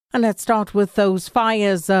And let's start with those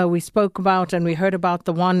fires we spoke about, and we heard about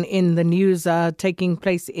the one in the news taking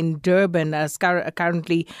place in Durban.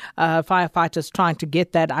 Currently, firefighters trying to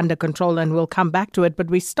get that under control, and we'll come back to it. But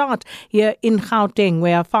we start here in Gauteng,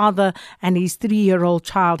 where a father and his 3-year-old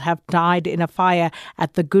child have died in a fire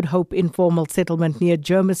at the Good Hope informal settlement near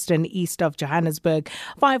Germiston, east of Johannesburg.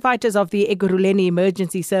 Firefighters of the Ekurhuleni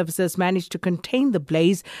Emergency Services managed to contain the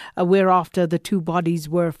blaze, whereafter the two bodies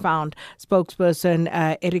were found. Spokesperson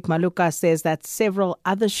Eric Maluka says that several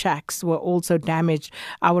other shacks were also damaged.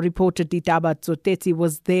 Our reporter Ditaba Tsotetsi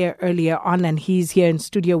was there earlier on, and he's here in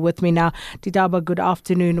studio with me now. Ditaba, good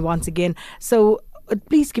afternoon once again. So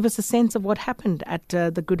please give us a sense of what happened at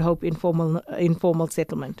the Good Hope informal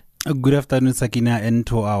settlement. Good afternoon, Sakina, and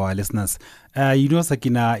to our listeners.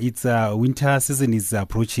 Sakina, it's winter season is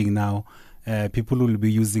approaching now. People will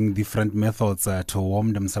be using different methods to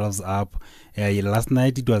warm themselves up. Last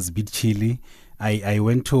night it was a bit chilly. I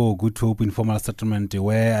went to Good Hope informal settlement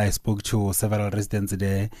where I spoke to several residents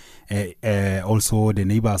there, also the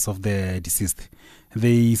neighbors of the deceased.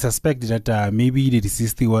 They suspect that maybe the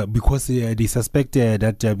deceased, because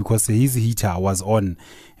his heater was on,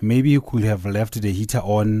 maybe he could have left the heater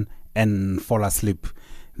on and fall asleep.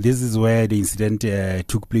 This is where the incident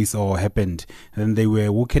took place or happened. Then they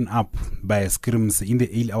were woken up by screams in the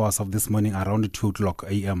early hours of this morning around 2 o'clock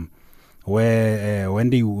a.m. where when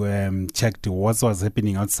they checked what was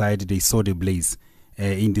happening outside, they saw the blaze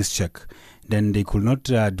in this shack. Then they could not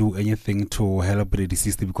do anything to help the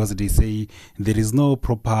deceased because they say there is no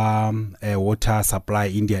proper water supply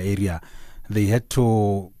in their area. They had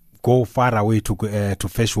to go far away to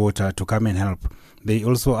fetch water to come and help. They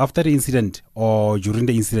also, after the incident or during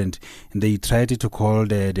the incident, they tried to call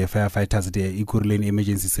the firefighters, the Ekurhuleni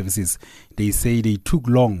Emergency Services. They say they took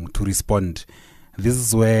long to respond. This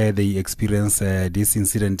is where they experienced this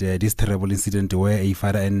incident, this terrible incident where a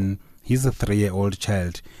father and his 3-year-old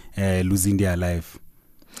child losing their life.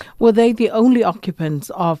 Were they the only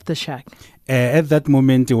occupants of the shack? At that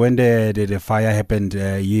moment when the fire happened,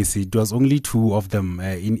 yes, it was only 2 of them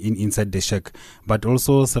inside the shack, but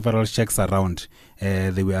also several shacks around.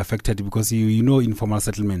 They were affected because, informal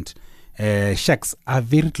settlement. Shacks are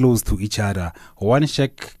very close to each other. One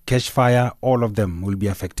shack catch fire, all of them will be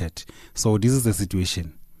affected. So this is the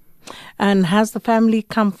situation. And has the family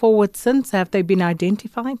come forward since? Have they been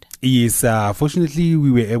identified? Yes, fortunately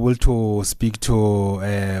we were able to speak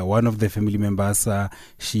to one of the family members.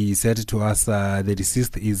 She said to us the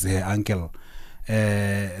deceased is her uncle.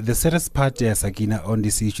 The saddest part, Sakina, on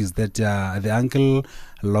this issue is that the uncle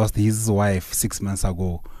lost his wife 6 months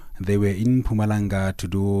ago. They were in Mpumalanga to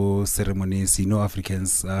do ceremonies.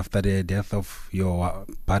 Africans, after the death of your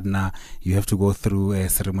partner, you have to go through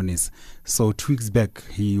ceremonies. So 2 weeks back,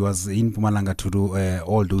 he was in Mpumalanga to do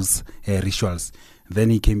all those rituals.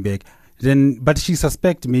 Then he came back. But she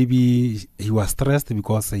suspects maybe he was stressed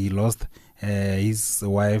because he lost his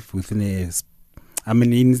wife within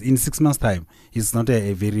in 6 months' time. It's not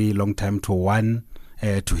a very long time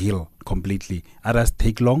to heal completely. Others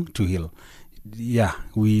take long to heal. Yeah,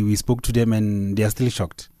 we spoke to them and they are still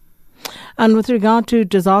shocked. And with regard to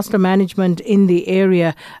disaster management in the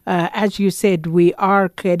area, as you said, we are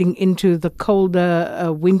getting into the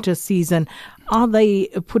colder winter season. Are they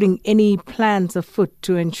putting any plans afoot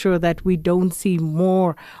to ensure that we don't see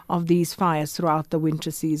more of these fires throughout the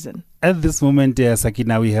winter season? At this moment,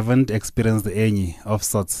 Sakina, we haven't experienced any of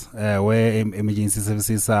sorts where emergency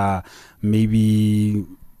services are maybe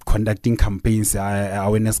conducting campaigns,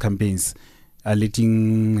 awareness campaigns,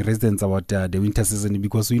 letting residents about the winter season,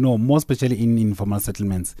 because we know, more especially in informal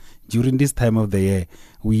settlements, during this time of the year,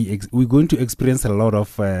 we're going to experience a lot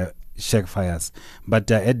of shack fires.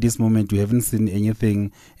 But at this moment, we haven't seen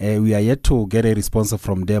anything. We are yet to get a response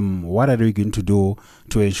from them. What are they going to do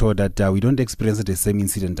to ensure that we don't experience the same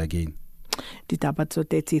incident again? Ditaba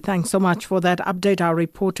Tsotetsi, thanks so much for that update. Our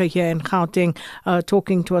reporter here in Gauteng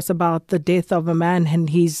talking to us about the death of a man and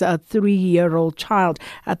his 3-year-old child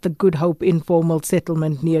at the Good Hope informal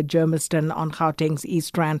settlement near Germiston on Gauteng's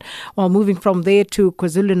East Rand. While moving from there to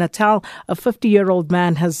KwaZulu-Natal, a 50-year-old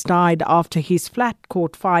man has died after his flat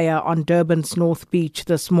caught fire on Durban's North Beach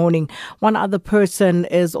this morning. One other person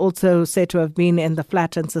is also said to have been in the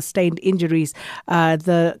flat and sustained injuries.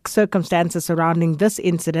 The circumstances surrounding this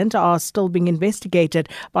incident are still being investigated.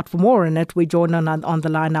 But for more on it, we join on the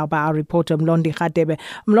line now by our reporter Mlondi Radebe.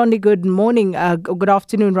 Mlondi, good morning, good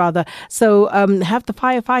afternoon rather. So have the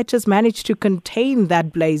firefighters managed to contain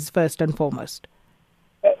that blaze first and foremost?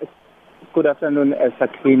 Good afternoon,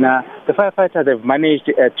 Sakina. The firefighters have managed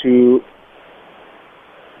to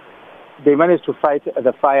fight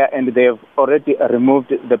the fire, and they have already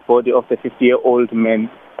removed the body of the 50-year-old man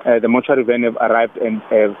the mortuary van have arrived and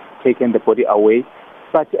have taken the body away.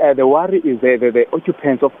 But the worry is the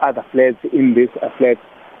occupants of other flats in this flat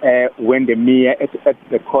when the mayor at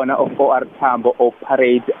the corner of OR Tambo or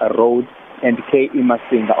Parade Road and K.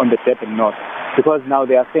 Imasinga on the Durban North. Because now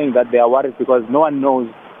they are saying that they are worried because no one knows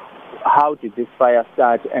how did this fire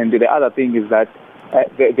start. And the other thing is that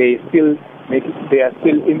they are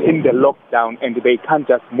still in the lockdown and they can't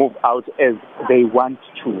just move out as they want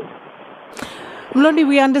to. Mlondi,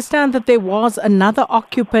 we understand that there was another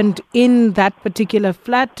occupant in that particular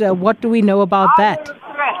flat. What do we know about that?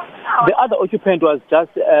 The other occupant was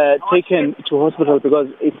just taken to hospital because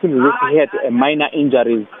it seems as if he had minor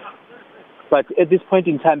injuries. But at this point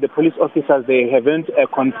in time, the police officers, they haven't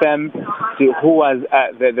confirmed who was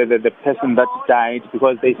the person that died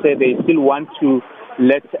because they say they still want to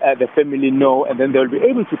let the family know and then they'll be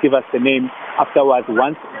able to give us the name afterwards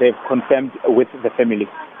once they've confirmed with the family.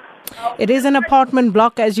 It is an apartment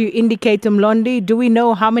block, as you indicate, Mlondi. Do we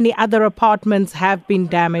know how many other apartments have been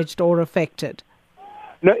damaged or affected?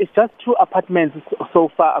 No, it's just 2 apartments so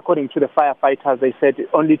far. According to the firefighters, they said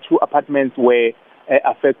only 2 apartments were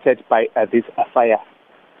affected by this fire.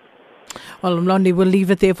 Well, Mlondi, we'll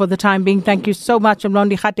leave it there for the time being. Thank you so much.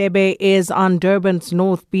 Mlondi Khatebe is on Durban's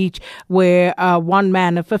North Beach, where one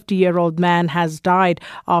man, a 50-year-old man, has died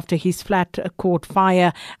after his flat caught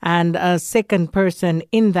fire, and a second person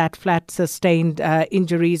in that flat sustained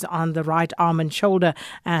injuries on the right arm and shoulder,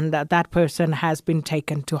 and that person has been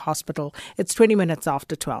taken to hospital. It's 20 minutes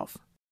after 12.